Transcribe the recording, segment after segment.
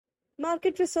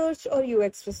Market research or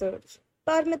UX research?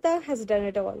 Parmita has done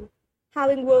it all.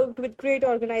 Having worked with great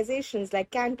organizations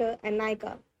like Cantor and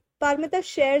Nika, Parmita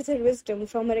shares her wisdom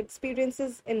from her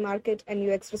experiences in market and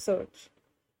UX research.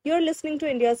 You're listening to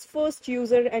India's first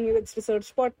user and UX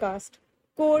research podcast,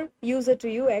 Core User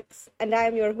to UX, and I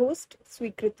am your host,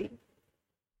 Sweekriti.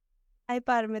 Hi,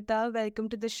 Parmita. Welcome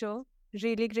to the show.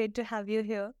 Really great to have you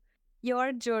here.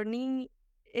 Your journey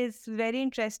is very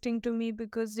interesting to me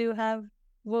because you have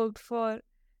worked for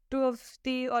two of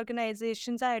the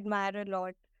organizations I admire a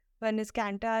lot. One is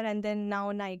Kantar and then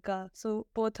now Nika. So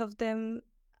both of them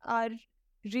are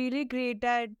really great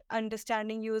at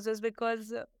understanding users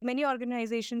because many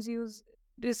organizations use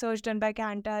research done by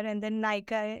Kantar, and then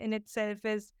Nika in itself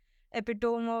is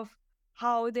epitome of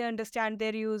how they understand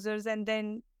their users and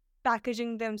then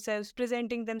packaging themselves,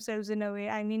 presenting themselves in a way.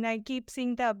 I mean, I keep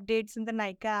seeing the updates in the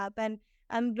Nika app and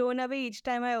I'm blown away each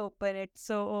time I open it.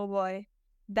 So, oh boy,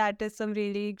 that is some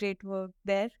really great work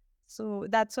there. So,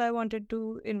 that's why I wanted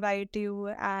to invite you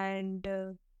and,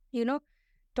 you know,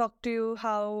 talk to you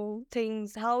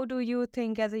how do you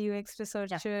think as a UX Yeah,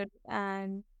 researcher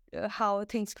and how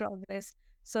things progress.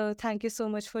 So, thank you so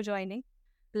much for joining.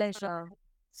 pleasure.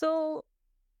 So,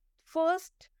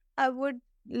 first, I would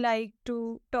like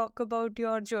to talk about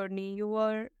your journey. You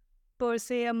were, per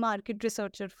se, a market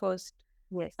researcher first,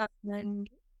 Yes, and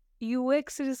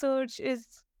UX research is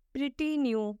pretty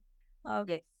new. Uh,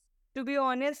 yes. to be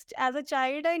honest, as a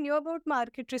child, I knew about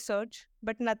market research,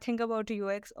 but nothing about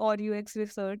UX or UX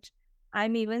research.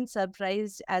 I'm even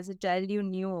surprised as a child you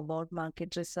knew about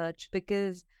market research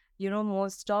because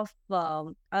most of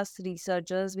us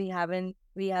researchers we have an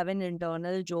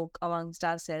internal joke amongst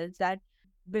ourselves that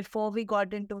before we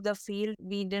got into the field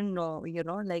we didn't know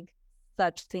like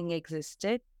such thing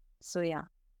existed. So yeah.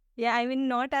 Yeah, I mean,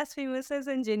 not as famous as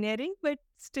engineering, but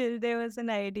still there was an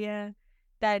idea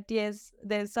that yes,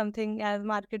 there's something as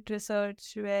market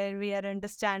research where we are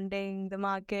understanding the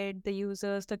market, the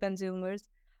users, the consumers.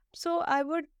 So I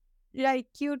would like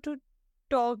you to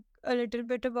talk a little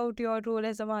bit about your role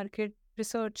as a market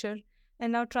researcher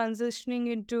and now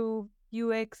transitioning into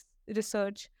UX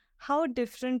research. How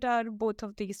different are both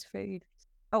of these fields?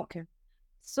 Okay.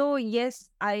 So, yes,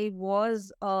 I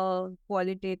was a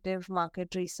qualitative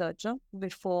market researcher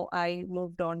before I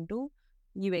moved on to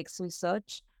UX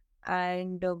research.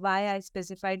 And why I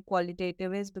specified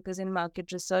qualitative is because in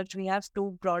market research, we have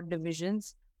two broad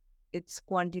divisions, it's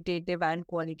quantitative and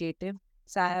qualitative.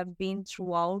 So, I have been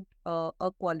throughout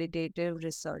a qualitative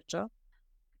researcher.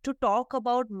 To talk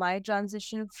about my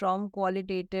transition from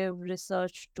qualitative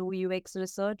research to UX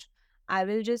research, I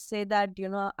will just say that,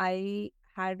 I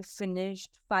had finished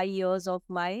 5 years of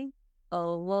my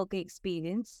work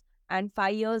experience, and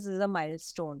 5 years is a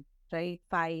milestone, right?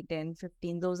 5, 10,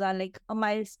 15, those are like a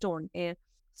milestone.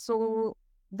 So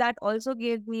that also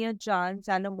gave me a chance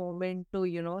and a moment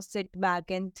to, sit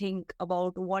back and think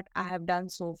about what I have done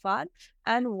so far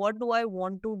and what do I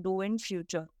want to do in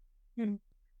future. Hmm.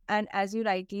 And as you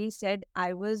rightly said,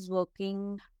 I was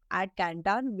working at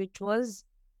Kantar, which was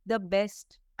the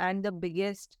best and the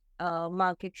biggest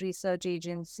market research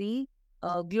agency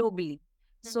globally.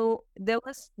 So there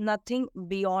was nothing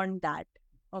beyond that.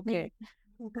 Okay.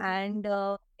 And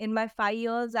in my 5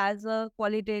 years as a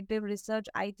qualitative research,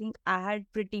 I think I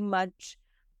had pretty much,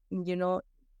 you know,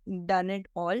 done it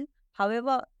all.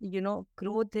 However,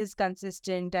 growth is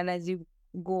consistent, and as you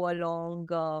go along,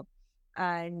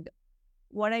 and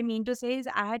what I mean to say is,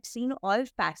 I had seen all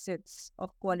facets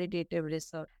of qualitative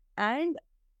research. And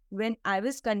when I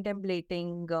was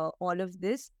contemplating all of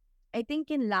this, I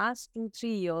think in last 2 3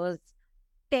 years,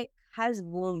 tech has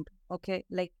boomed. Okay,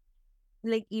 like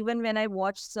even when I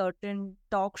watch certain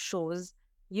talk shows,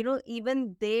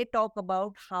 even they talk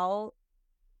about how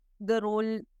the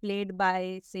role played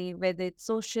by, say, whether it's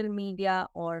social media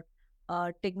or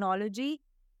technology,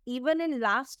 even in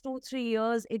last 2 3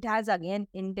 years it has again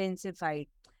intensified.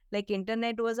 Like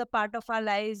internet was a part of our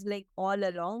lives like all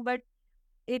along, but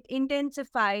it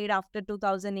intensified after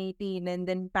 2018 and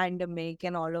then pandemic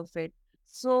and all of it.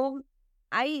 So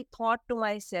I thought to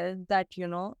myself that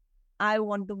I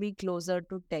want to be closer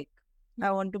to tech.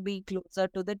 I want to be closer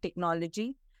to the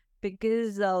technology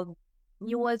because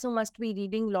you also must be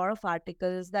reading a lot of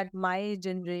articles that my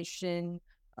generation,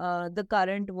 the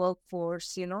current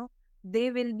workforce,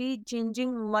 they will be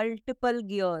changing multiple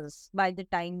gears by the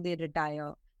time they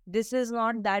retire. This is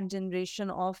not that generation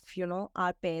of,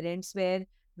 our parents where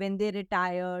when they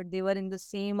retired, they were in the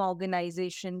same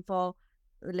organization for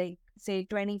like say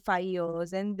 25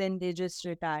 years and then they just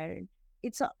retired.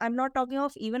 I'm not talking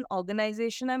of even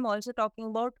organization. I'm also talking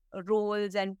about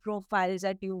roles and profiles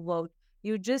that you worked.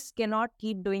 You just cannot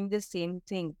keep doing the same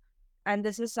thing. And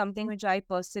this is something which I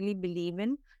personally believe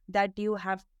in, that you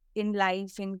have in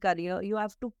life, in career, you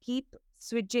have to keep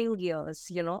switching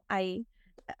gears. I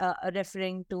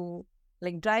referring to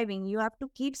like driving, you have to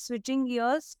keep switching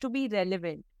gears to be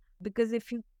relevant. Because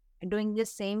if you doing the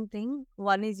same thing,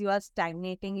 one is you are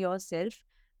stagnating yourself,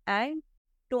 and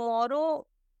tomorrow,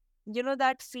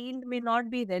 that field may not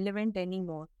be relevant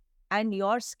anymore, and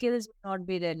your skills may not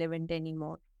be relevant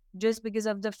anymore, just because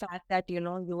of the fact that you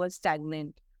were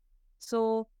stagnant.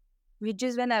 So, which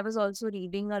is when I was also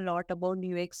reading a lot about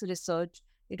UX research.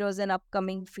 It was an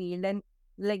upcoming field, and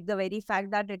like the very fact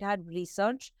that it had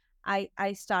research,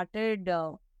 I started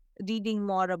reading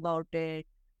more about it.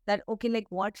 That okay, like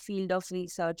what field of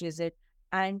research is it?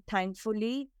 And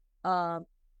thankfully, uh,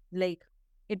 like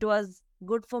it was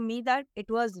good for me that it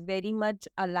was very much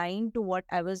aligned to what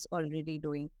I was already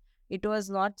doing. It was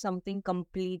not something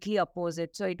completely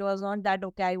opposite. So it was not that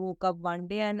okay, I woke up one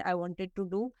day and I wanted to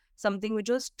do something which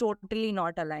was totally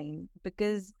not aligned.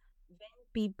 Because when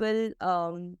people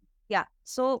yeah,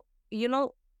 so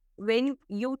when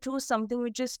you choose something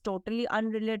which is totally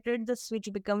unrelated, the switch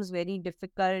becomes very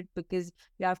difficult, because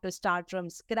you have to start from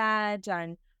scratch.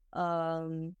 And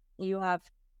you have,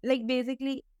 like,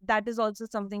 basically that is also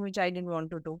something which I didn't want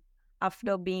to do.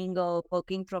 After being a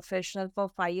working professional for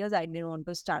 5 years, I didn't want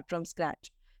to start from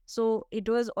scratch. So it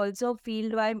was also a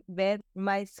field where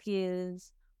my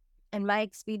skills and my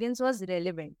experience was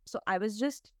relevant. So I was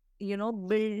just,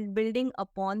 building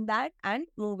upon that and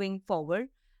moving forward.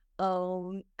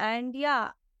 And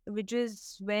yeah, which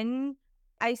is when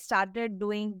I started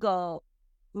doing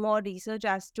more research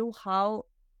as to how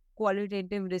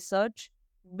qualitative research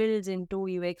builds into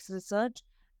UX research.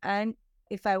 And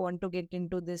if I want to get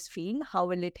into this field, how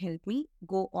will it help me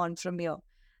go on from here?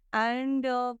 And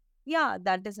yeah,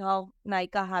 that is how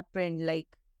Nika happened. Like,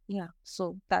 yeah,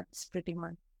 so that's pretty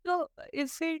much. So,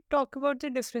 if we talk about the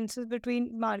differences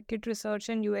between market research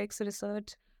and UX research,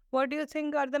 what do you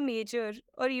think are the major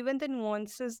or even the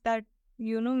nuances that,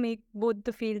 make both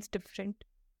the fields different?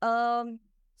 Um,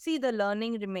 See, the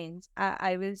learning remains.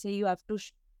 I will say you have to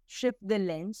shift the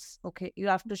lens. Okay, you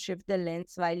have to shift the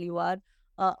lens while you are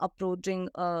approaching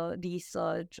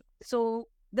research. So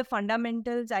the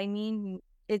fundamentals, I mean,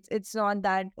 it's not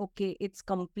that okay. It's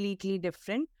completely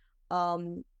different.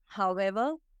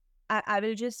 However, I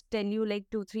will just tell you like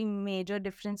two, three major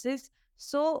differences.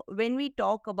 So when we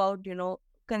talk about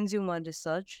consumer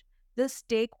research, the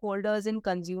stakeholders in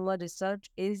consumer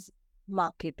research is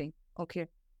marketing. Okay,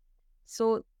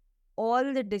 so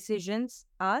all the decisions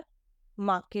are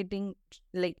marketing,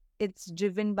 like it's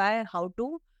driven by how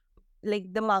to,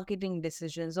 like, the marketing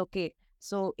decisions. Okay,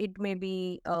 so it may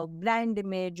be a brand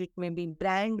image, it may be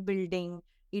brand building,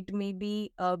 it may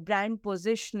be brand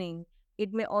positioning,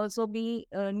 it may also be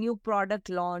a new product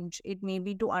launch, it may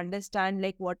be to understand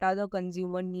like what are the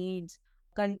consumer needs,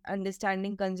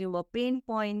 understanding consumer pain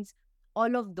points,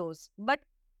 all of those. But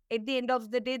at the end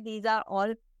of the day, these are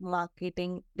all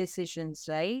marketing decisions,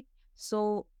 right?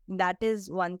 So that is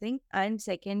one thing. And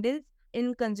second is,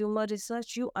 in consumer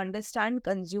research, you understand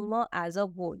consumer as a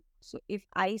whole. So if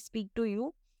I speak to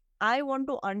you, I want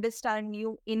to understand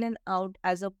you in and out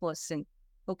as a person.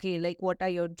 Okay, like what are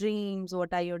your dreams,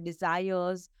 what are your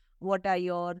desires, what are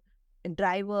your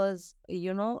drivers,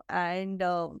 and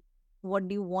what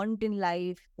do you want in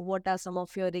life, what are some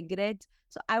of your regrets.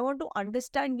 So I want to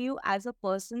understand you as a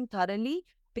person thoroughly,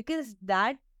 because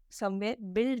that somewhere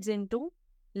builds into,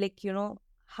 like,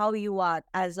 how you are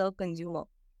as a consumer,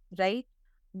 right?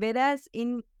 Whereas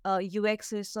in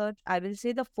UX research, I will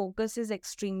say the focus is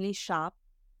extremely sharp,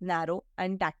 narrow,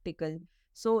 and tactical.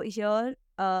 So here,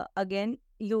 again,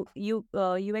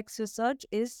 UX research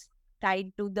is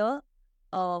tied to the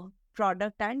uh,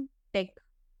 product and tech.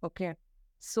 Okay,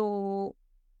 so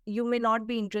you may not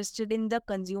be interested in the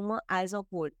consumer as a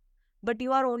whole, but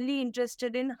you are only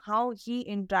interested in how he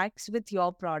interacts with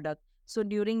your product. So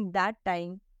during that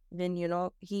time, when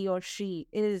he or she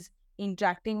is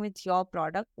interacting with your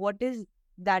product, what is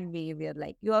that behavior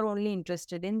like? You are only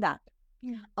interested in that.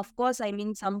 Yeah. Of course, I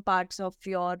mean, some parts of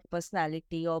your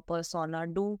personality or persona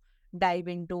do dive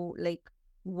into like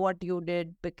what you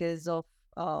did, because of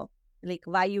like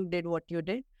why you did what you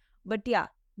did. But yeah,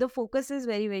 the focus is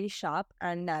very, very sharp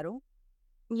and narrow.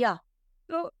 Yeah.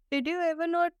 So, did you ever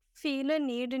not feel a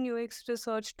need in UX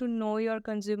research to know your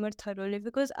consumer thoroughly?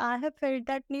 Because I have felt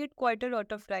that need quite a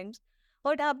lot of times.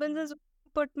 What happens is,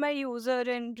 put my user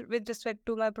in with respect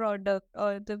to my product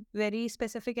or the very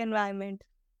specific environment,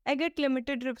 I get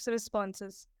limited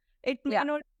responses. It may Yeah.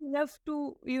 not be enough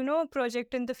to,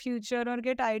 project in the future or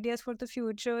get ideas for the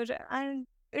future, and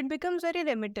it becomes very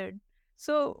limited.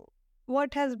 So,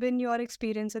 what has been your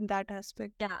experience in that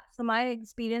aspect? Yeah, so my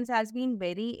experience has been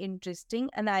very interesting,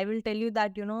 and I will tell you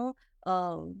that,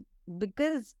 uh,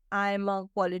 because I'm a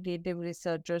qualitative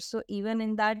researcher, so even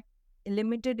in that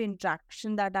limited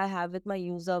interaction that I have with my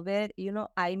user, where,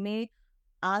 I may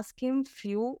ask him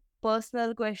few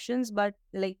personal questions, but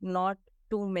like not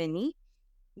too many,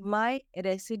 my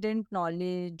resident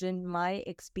knowledge and my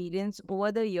experience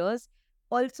over the years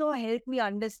also helped me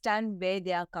understand where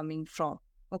they are coming from.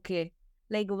 Okay.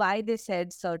 Like why they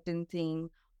said certain thing,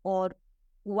 or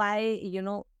why,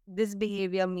 this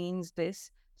behavior means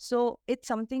this. So it's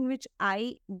something which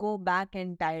I go back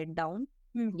and tie it down.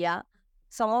 Hmm. Yeah.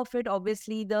 Some of it,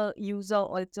 obviously, the user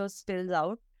also spills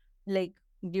out, like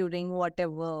during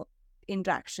whatever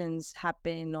interactions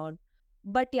happen, or,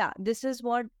 but yeah, this is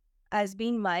what has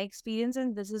been my experience,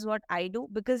 and this is what I do,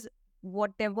 because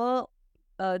whatever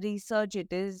research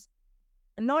it is,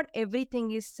 not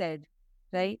everything is said,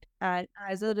 right? And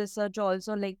as a researcher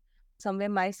also, like, somewhere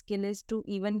my skill is to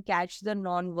even catch the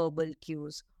non-verbal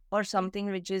cues, or something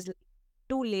which is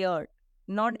too layered.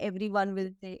 Not everyone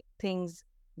will say things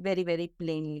very, very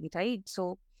plainly, right?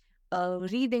 So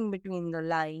reading between the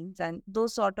lines and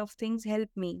those sort of things help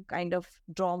me kind of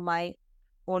draw my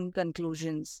own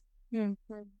conclusions. Hmm.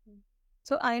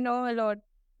 So I know a lot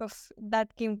of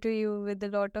that came to you with a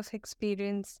lot of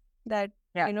experience that,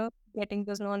 Yeah. getting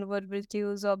those non-verbal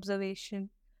cues, observation.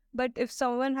 But if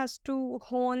someone has to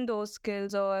hone those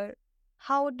skills, or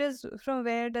from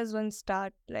where does one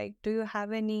start? Like, do you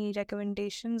have any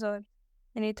recommendations or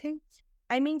anything?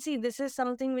 I mean, see, this is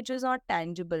something which is not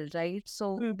tangible, right?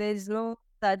 So Mm. there's no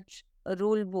such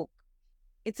rule book.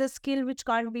 It's a skill which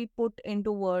can't be put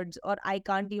into words, or I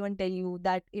can't even tell you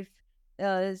that if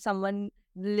someone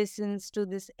listens to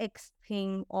this X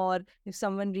thing, or if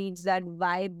someone reads that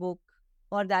Y book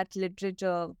or that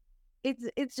literature.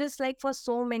 It's just like for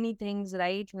so many things,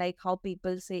 right? Like how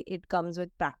people say it comes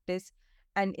with practice.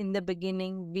 And in the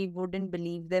beginning, we wouldn't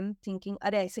believe them, thinking,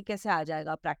 "Arey, aise kaise aa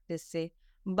jayega practice se?"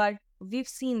 But we've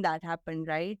seen that happen,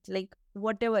 right? Like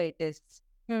whatever it is.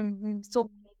 Mm-hmm. So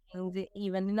many things,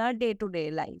 even in our day-to-day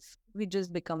life, we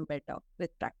just become better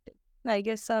with practice. I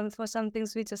guess for some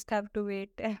things we just have to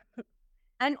wait.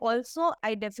 And also,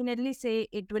 I definitely say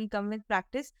it will come with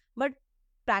practice, but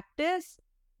practice,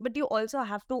 but you also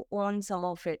have to own some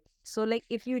of it. So, like,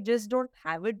 if you just don't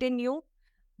have it in you,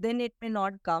 then it may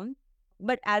not come.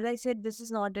 But as I said, this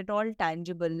is not at all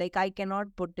tangible. Like, I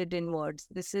cannot put it in words.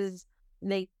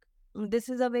 Like, this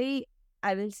is a very,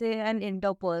 I will say, an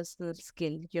interpersonal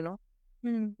skill. Yeah.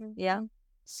 Mm-hmm.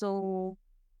 So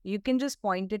you can just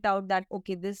point it out that,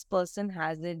 okay, this person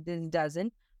has it, this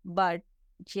doesn't. But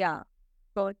yeah,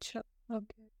 Gotcha.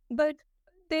 Okay. But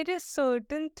there is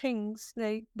certain things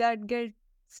like that get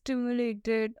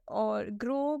stimulated or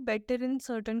grow better in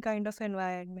certain kind of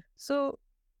environment. So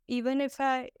even if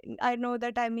I know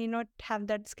that I may not have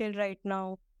that skill right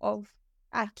now of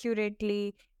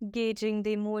accurately gauging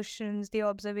the emotions, the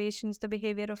observations, the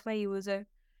behavior of my user.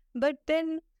 But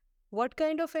then what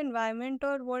kind of environment,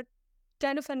 or what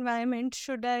kind of environment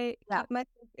should I yeah. keep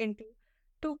myself into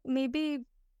to maybe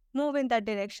move in that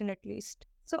direction at least?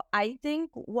 So I think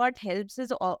what helps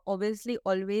is obviously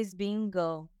always being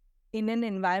in an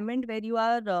environment where you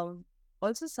are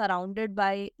also surrounded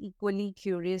by equally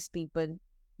curious people,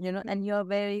 and you're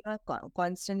where you are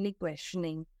constantly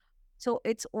questioning. So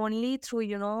it's only through,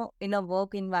 in a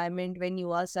work environment when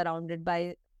you are surrounded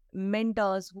by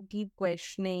mentors who keep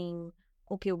questioning,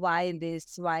 okay, why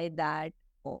this, why that,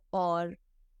 or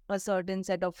a certain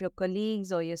set of your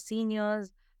colleagues or your seniors.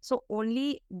 So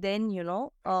only then,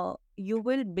 you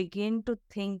will begin to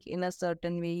think in a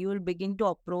certain way, you will begin to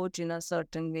approach in a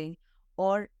certain way,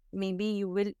 or maybe you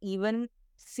will even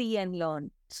see and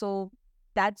learn. So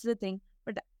that's the thing.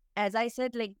 But as I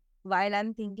said, like, while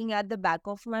I'm thinking at the back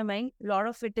of my mind, a lot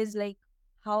of it is like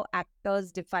how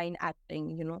actors define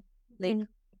acting, like Mm.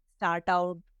 start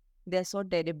out, they're so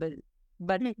terrible.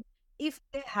 But Mm. if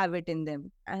they have it in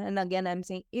them, and again, I'm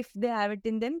saying if they have it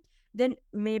in them, then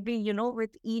maybe,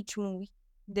 with each movie,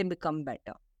 they become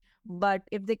better. But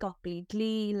if they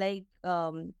completely like,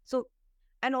 and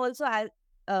also, as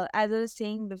I was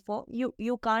saying before,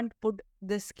 you can't put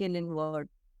this skill in word.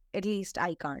 At least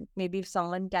I can't. Maybe if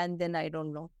someone can, then I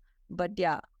don't know. But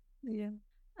yeah, Yeah.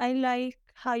 I like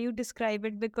how you describe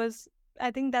it because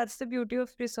I think that's the beauty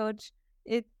of research.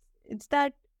 It it's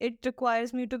that it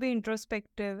requires me to be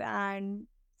introspective and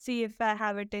see if I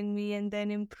have it in me and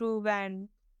then improve and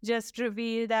just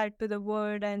reveal that to the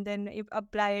world and then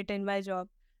apply it in my job.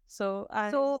 So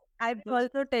I so I will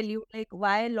also tell you, like,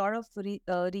 why a lot of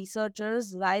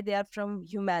researchers, why they are from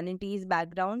humanities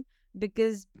background,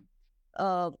 because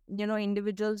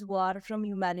individuals who are from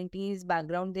humanities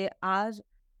background, they are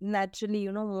naturally,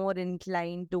 more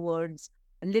inclined towards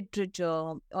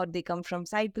literature, or they come from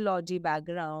psychology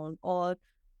background, or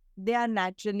they are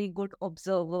naturally good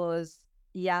observers.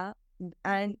 Yeah.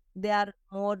 And they are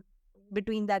more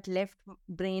between that left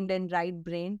brain and right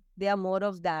brain. They are more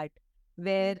of that,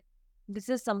 where this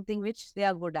is something which they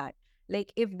are good at.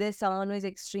 Like if there's someone who is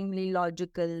extremely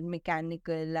logical,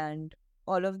 mechanical, and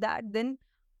all of that, then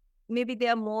maybe they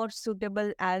are more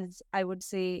suitable as, I would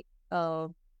say,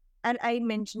 and I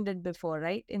mentioned it before,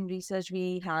 right? In research,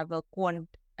 we have a quant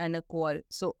and a qual.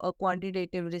 So a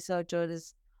quantitative researcher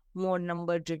is more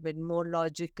number driven, more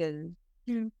logical,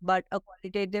 Mm. but a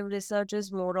qualitative research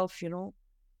is more of,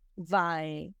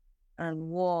 why and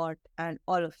what and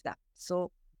all of that.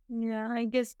 So Yeah, I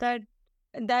guess that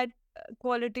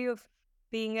quality of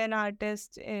being an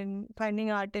artist and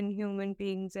finding art in human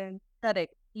beings and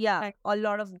correct. Yeah, like, a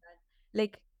lot of that.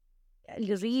 Like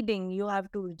reading, you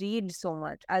have to read so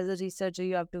much. As a researcher,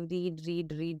 you have to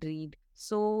read.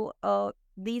 So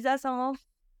these are some of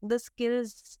the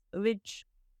skills which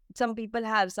some people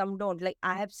have, some don't. Like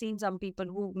I have seen some people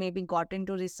who maybe got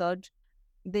into research,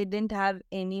 they didn't have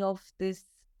any of this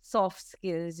soft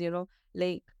skills,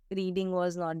 like reading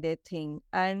was not their thing,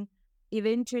 and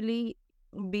eventually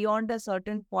beyond a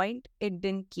certain point it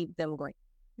didn't keep them going.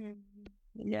 mm,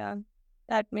 yeah,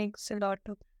 that makes a lot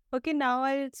of. Okay, now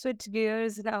I'll switch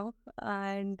gears now.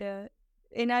 And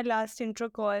in our last intro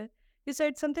call, you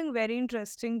said something very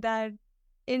interesting that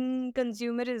in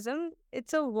consumerism,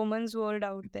 it's a woman's world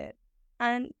out there.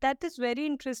 And that is very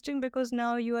interesting because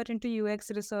now you are into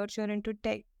UX research, you're into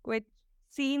tech, which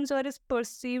seems or is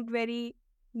perceived very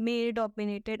male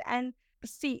dominated. And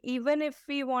see, even if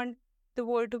we want the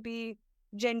world to be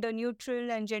gender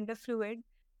neutral and gender fluid,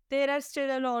 there are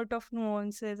still a lot of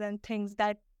nuances and things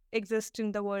that exist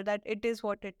in the world, that it is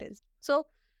what it is. So,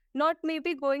 not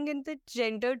maybe going in the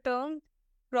gender term,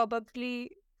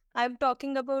 probably I'm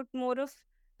talking about more of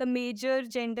the major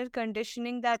gender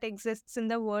conditioning that exists in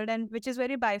the world and which is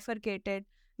very bifurcated.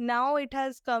 Now it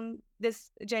has come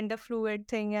this gender fluid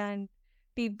thing and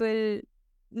people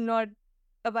not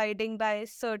abiding by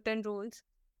certain rules.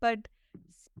 But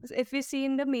if we see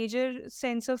in the major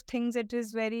sense of things, it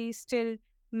is very still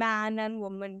man and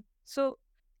woman. So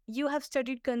you have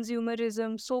studied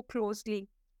consumerism so closely.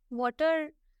 What are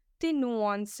the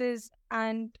nuances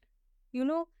and, you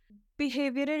know,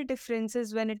 behavioral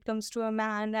differences when it comes to a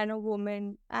man and a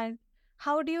woman? And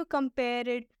how do you compare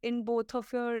it in both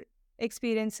of your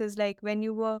experiences, like when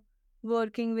you were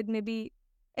working with maybe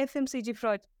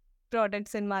FMCG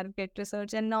products in market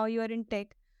research and now you are in tech?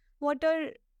 What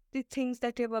are the things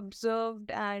that you've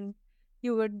observed and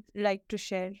you would like to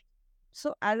share?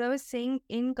 So as I was saying,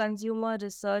 in consumer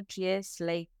research, yes,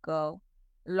 like a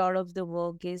lot of the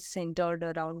work is centered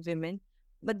around women,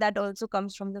 but that also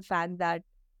comes from the fact that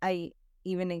I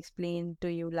even explained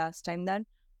to you last time that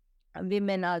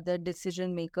women are the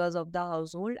decision makers of the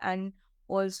household, and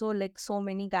also like so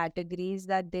many categories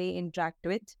that they interact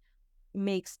with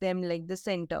makes them like the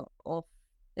center of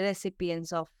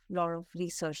recipients of a lot of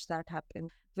research that happen.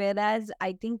 Whereas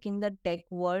I think in the tech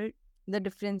world, the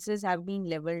differences have been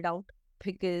leveled out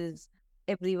because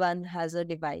everyone has a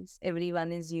device,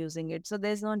 everyone is using it. So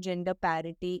there's no gender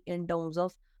parity in terms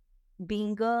of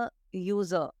being a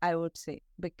user, I would say,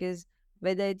 because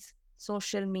whether it's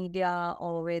social media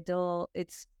or whether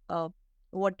it's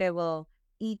whatever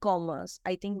e-commerce,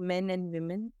 I think men and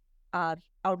women are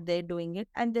out there doing it,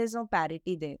 and there's no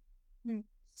parity there. Hmm.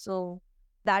 So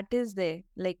that is there.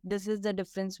 Like this is the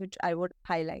difference which I would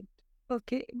highlight.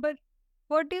 Okay, but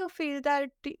what do you feel that,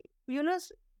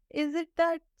 is it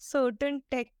that certain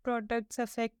tech products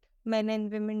affect men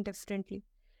and women differently?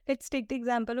 Let's take the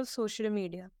example of social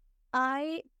media.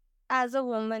 I, as a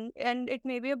woman, and it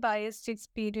may be a biased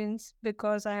experience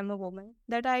because I am a woman,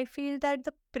 that I feel that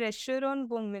the pressure on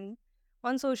women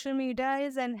on social media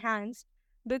is enhanced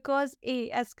because, A,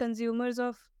 as consumers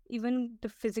of even the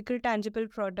physical, tangible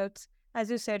products, as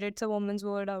you said, it's a woman's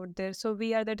world out there. So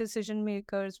we are the decision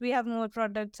makers. We have more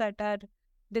products at our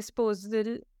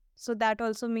disposal. So that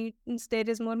also means there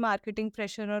is more marketing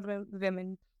pressure on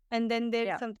women. And then there's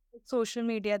Yeah. some social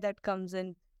media that comes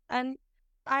in. And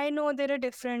I know there are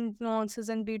different nuances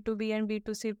in B2B and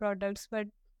B2C products, but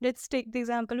let's take the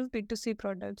example of B2C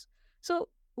products. So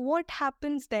what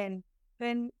happens then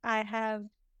when I have,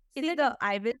 is See, it,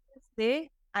 the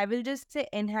I will just say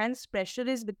enhanced pressure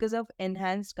is because of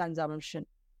enhanced consumption.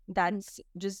 Mm, That's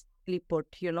just simply put,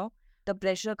 the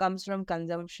pressure comes from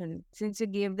consumption. Since you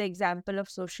gave the example of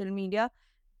social media,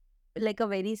 like a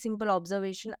very simple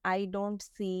observation, I don't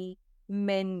see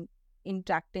men.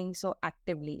 interacting so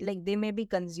actively. Like they may be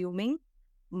consuming,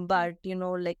 but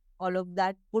like all of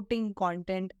that putting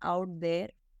content out there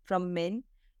from men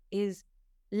is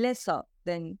lesser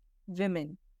than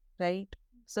women, right?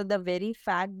 So the very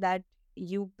fact that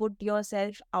you put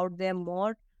yourself out there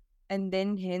more, and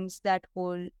then hence that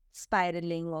whole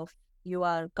spiraling of you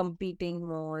are competing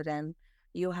more and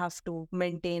you have to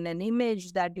maintain an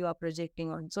image that you are projecting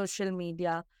on social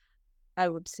media. I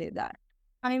would say that.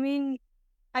 I mean,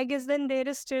 I guess then there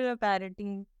is still a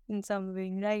parity in some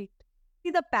way, right?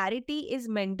 See, the parity is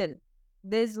mental.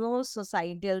 There's no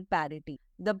societal parity.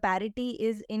 The parity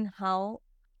is in how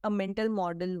a mental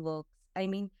model works. I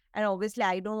mean, and obviously,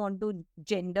 I don't want to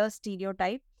gender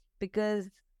stereotype, because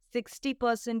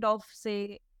 60% of,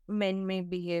 say, men may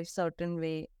behave certain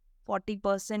way,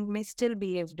 40% may still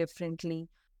behave differently,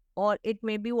 or it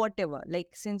may be whatever. Like,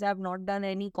 since I've not done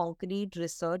any concrete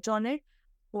research on it,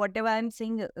 whatever I'm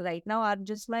saying right now are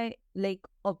just my like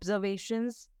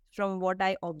observations from what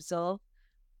I observe.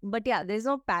 But yeah, there's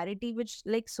no parity which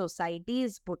like society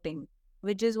is putting,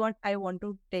 which is what I want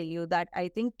to tell you, that I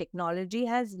think technology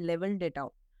has leveled it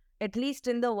out. At least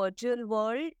in the virtual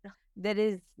world, there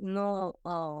is no,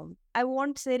 I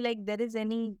won't say like there is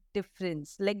any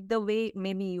difference, like the way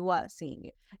maybe you are seeing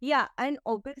it. Yeah, and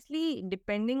obviously,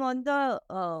 depending on the,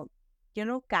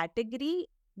 category,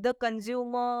 the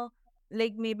consumer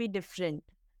like may be different.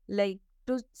 Like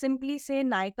to simply say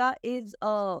Nika is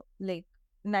like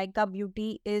Nykaa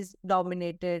beauty is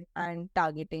dominated and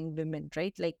targeting women,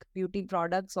 right? Like beauty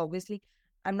products, obviously,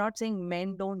 I'm not saying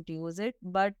men don't use it,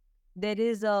 but there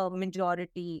is a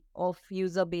majority of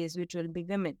user base which will be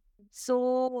women.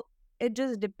 So it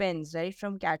just depends, right?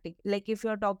 From category. Like if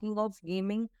you're talking of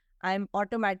gaming, I'm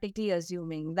automatically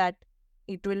assuming that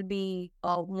it will be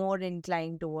more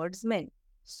inclined towards men.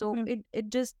 So Mm. it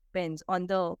just depends on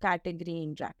the category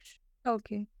interaction.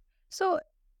 Okay. So,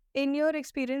 in your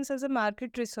experience as a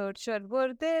market researcher,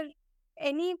 were there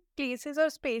any places or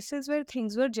spaces where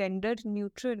things were gender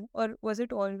neutral, or was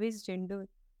it always gender?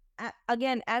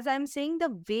 Again, as I'm saying,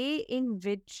 the way in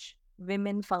which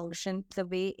women function, the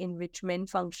way in which men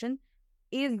function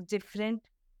is different,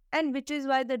 and which is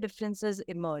why the differences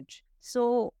emerge.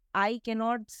 So I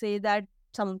cannot say that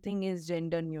something is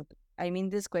gender neutral. I mean,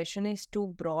 this question is too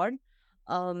broad.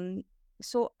 Um,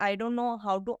 so I don't know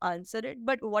how to answer it,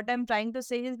 but what I'm trying to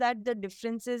say is that the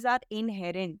differences are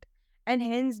inherent, and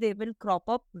hence they will crop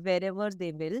up wherever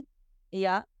they will.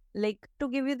 Yeah, like to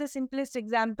give you the simplest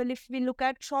example, if we look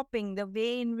at shopping, the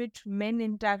way in which men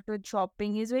interact with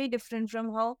shopping is very different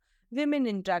from how women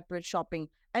interact with shopping.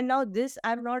 And now, this,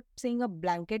 I'm not saying a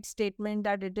blanket statement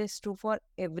that it is true for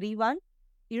everyone.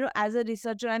 As a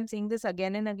researcher, I'm saying this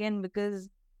again and again because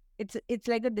it's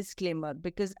like a disclaimer,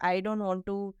 because I don't want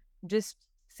to just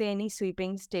say any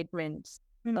sweeping statements,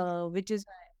 Mm. which is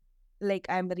like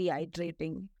I'm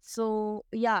reiterating. So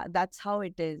yeah, that's how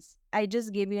it is. I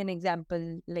just gave you an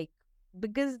example, like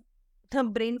because the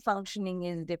brain functioning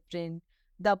is different,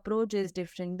 the approach is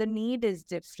different, the need is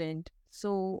different.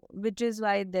 So which is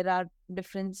why there are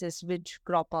differences which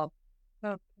crop up.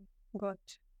 Okay, got.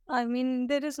 I mean,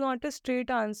 there is not a straight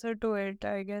answer to it,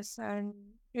 I guess. And,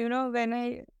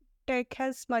 when tech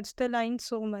has smudged the line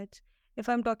so much. If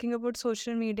I'm talking about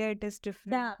social media, it is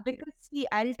different. Yeah, because see,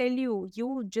 I'll tell you,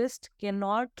 you just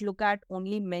cannot look at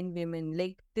only men, women.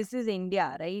 Like, this is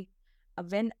India, right?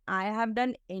 When I have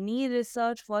done any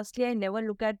research, firstly, I never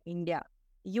look at India.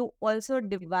 You also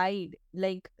divide,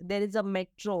 like, there is a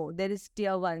metro, there is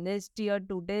tier one, there is tier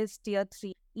two, there is tier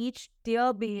three. Each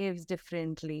tier behaves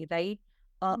differently, right?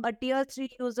 A tier three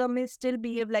user may still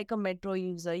behave like a metro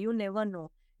user. You never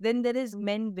know. Then there is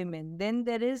men, women. Then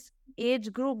there is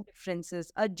age group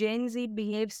differences. A Gen Z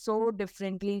behaves so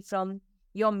differently from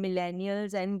your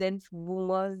millennials and then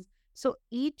boomers. So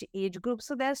each age group,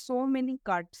 so there are so many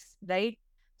cuts, right?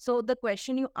 So the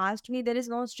question you asked me, there is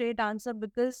no straight answer,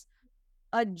 because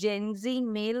a Gen Z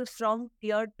male from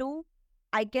tier two,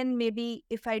 I can maybe,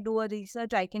 if I do a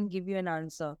research, I can give you an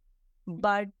answer.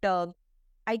 But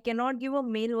I cannot give a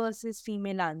male versus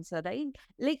female answer, right?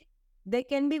 Like there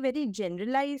can be very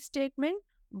generalized statement,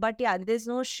 but yeah, there's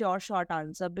no sure short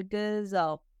answer, because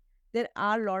there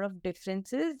are a lot of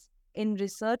differences in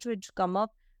research which come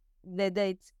up, whether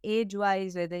it's age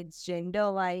wise, whether it's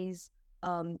gender wise,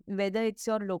 whether it's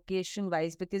your location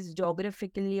wise, because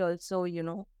geographically also,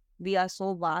 we are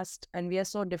so vast and we are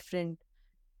so different.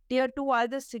 Tier two are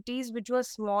the cities which were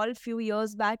small few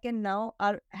years back and now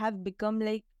are have become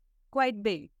like quite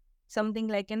big. Something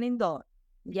like an Indore.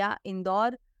 Yeah,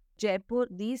 Indore, Jaipur,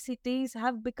 these cities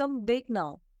have become big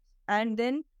now. And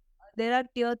then there are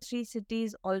tier three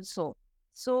cities also.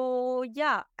 So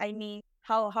yeah, I mean,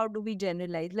 How do we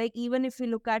generalize? Like even if we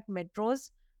look at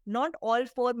metros, not all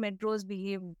four metros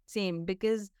behave same,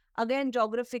 because again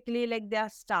geographically, like they are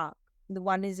stark. The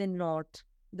one is in north,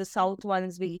 the south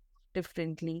ones behave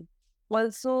differently.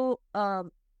 Also,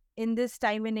 in this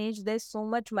time and age, there's so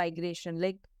much migration.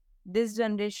 Like this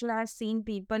generation has seen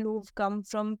people who've come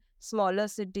from smaller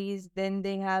cities, then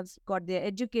they have got their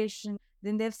education,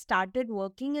 then they've started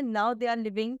working, and now they are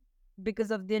living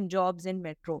because of their jobs in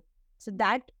metro. So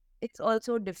that it's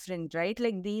also different, right?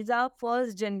 Like these are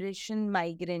first generation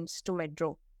migrants to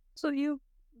metro. So you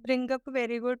bring up a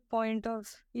very good point of,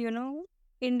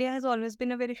 India has always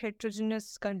been a very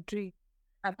heterogeneous country.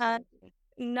 And Absolutely.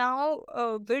 now,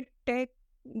 with tech,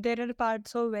 there are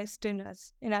parts of West in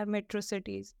us, in our metro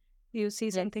cities. You see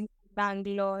Yes. something like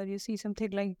Bangalore, you see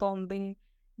something like Bombay.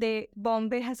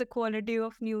 Bombay has a quality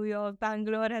of New York,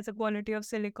 Bangalore has a quality of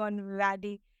Silicon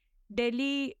Valley.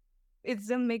 Delhi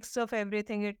is a mix of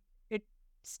everything. It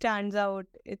stands out.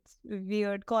 It's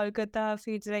weird. Kolkata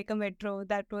feels like a metro.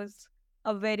 That was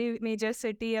a very major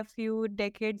city a few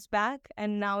decades back,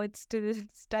 and now it's still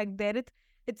stuck there.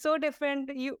 It's so different.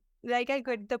 I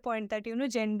get the point that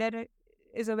gender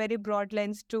is a very broad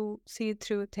lens to see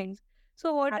through things.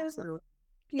 So Absolutely.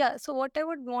 so what I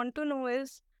would want to know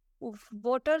is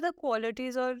what are the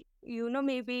qualities, or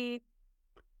maybe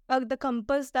the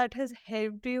compass that has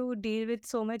helped you deal with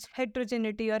so much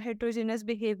heterogeneity or heterogeneous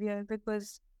behavior,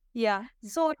 because yeah.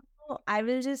 So I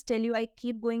will just tell you, I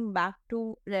keep going back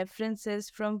to references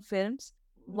from films.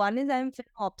 One is I'm film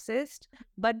obsessed,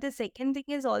 but the second thing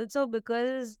is also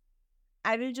because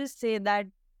I will just say that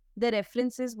the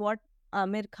reference is what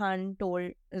Amir Khan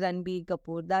told Ranbir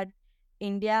Kapoor, that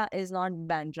India is not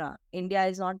Bandra, India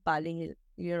is not Pali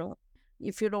Hill.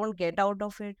 If you don't get out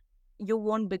of it, you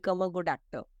won't become a good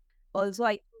actor. Also,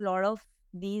 I think a lot of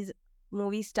these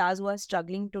movie stars who are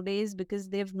struggling today is because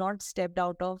they've not stepped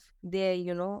out of their,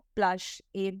 plush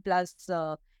A plus,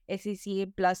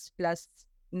 SECA plus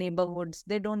neighborhoods.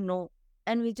 They don't know.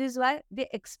 And which is why their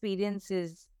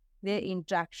experiences, their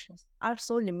interactions are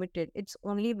so limited. It's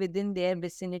only within their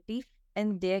vicinity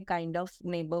and their kind of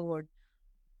neighborhood.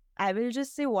 I will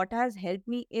just say what has helped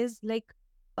me is like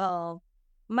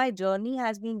my journey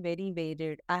has been very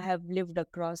varied. I have lived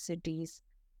across cities.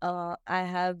 I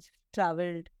have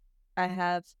traveled. I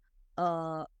have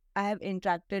uh, I have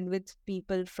interacted with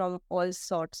people from all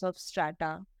sorts of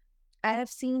strata. I have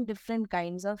seen different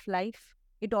kinds of life.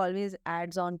 It always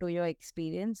adds on to your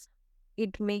experience.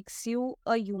 It makes you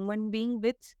a human being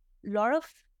with a lot of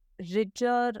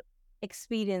richer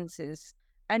experiences.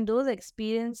 And those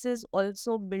experiences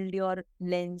also build your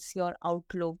lens, your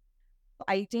outlook.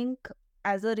 I think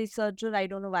as a researcher, I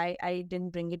don't know why I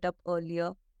didn't bring it up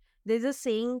earlier. There's a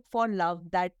saying for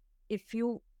love that if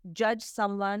you judge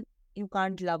someone, you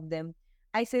can't love them.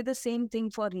 I say the same thing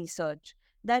for research,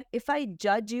 that if I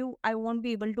judge you, I won't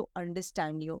be able to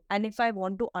understand you. And if I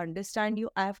want to understand you,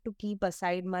 I have to keep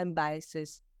aside my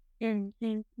biases.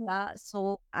 Yeah,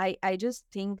 so I just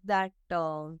think that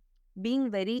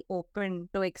being very open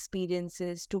to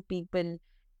experiences, to people,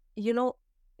 you know,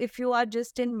 if you are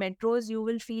just in metros, you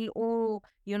will feel, oh,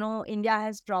 India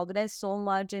has progressed so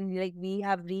much and like we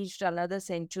have reached another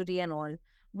century and all.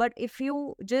 But if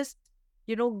you just,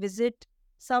 visit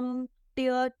some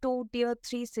tier 2, tier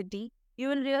 3 city, you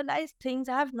will realize things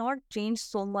have not changed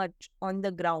so much on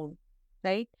the ground,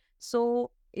 right?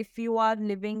 So if you are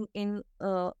living in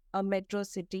a metro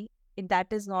city,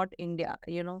 that is not India.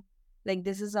 Like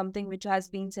this is something which has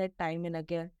been said time and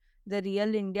again. The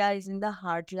real India is in the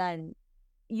heartland.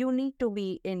 You need to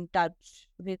be in touch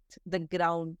with the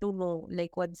ground to know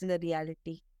like what's the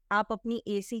reality. आप अपनी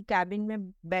AC cabin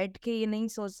में बैठ के ये नहीं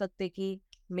सोच सकते कि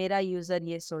मेरा यूजर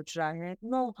ये सोच रहा है.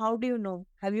 No, how do you know?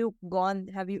 Have you gone?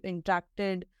 Have you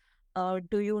interacted?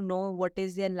 Do you know what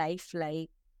is their life like?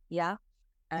 Yeah,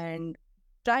 and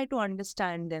try to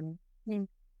understand them. Mm.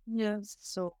 Yes,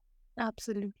 So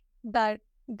absolutely. That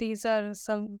these are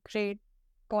some great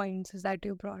points that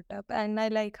you brought up. And I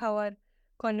like how our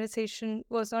conversation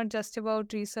was not just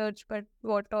about research, but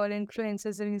what all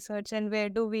influences research and where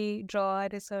do we draw our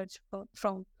research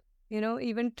from.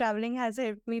 Even traveling has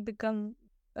helped me become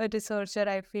a researcher.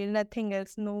 I feel nothing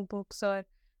else, no books, or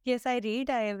yes, I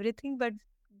read I everything, but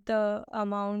the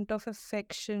amount of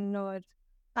affection or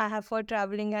I have for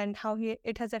traveling and how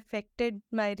it has affected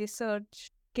my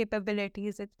research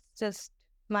capabilities, it's just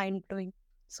mind blowing.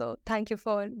 So thank you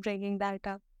for bringing that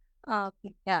up. Uh,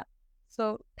 yeah,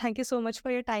 so thank you so much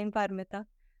for your time, Parmita.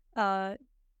 Uh,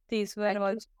 these were thank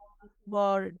all, you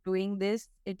for doing this.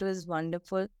 It was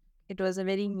wonderful. It was a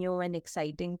very new and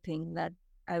exciting thing that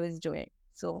I was doing.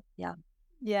 So, yeah.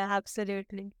 yeah,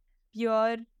 absolutely.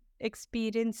 Your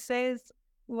experiences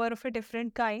were of a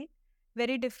different kind,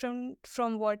 very different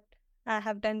from what I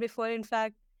have done before. In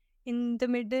fact, in the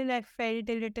middle, I felt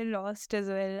a little lost as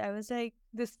well. I was like,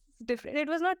 this is different. It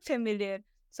was not familiar.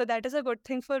 So that is a good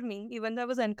thing for me, even though I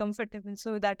was uncomfortable.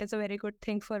 So that is a very good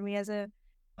thing for me as a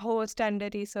host and a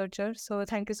researcher. So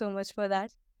thank you so much for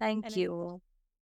that. Thank And you.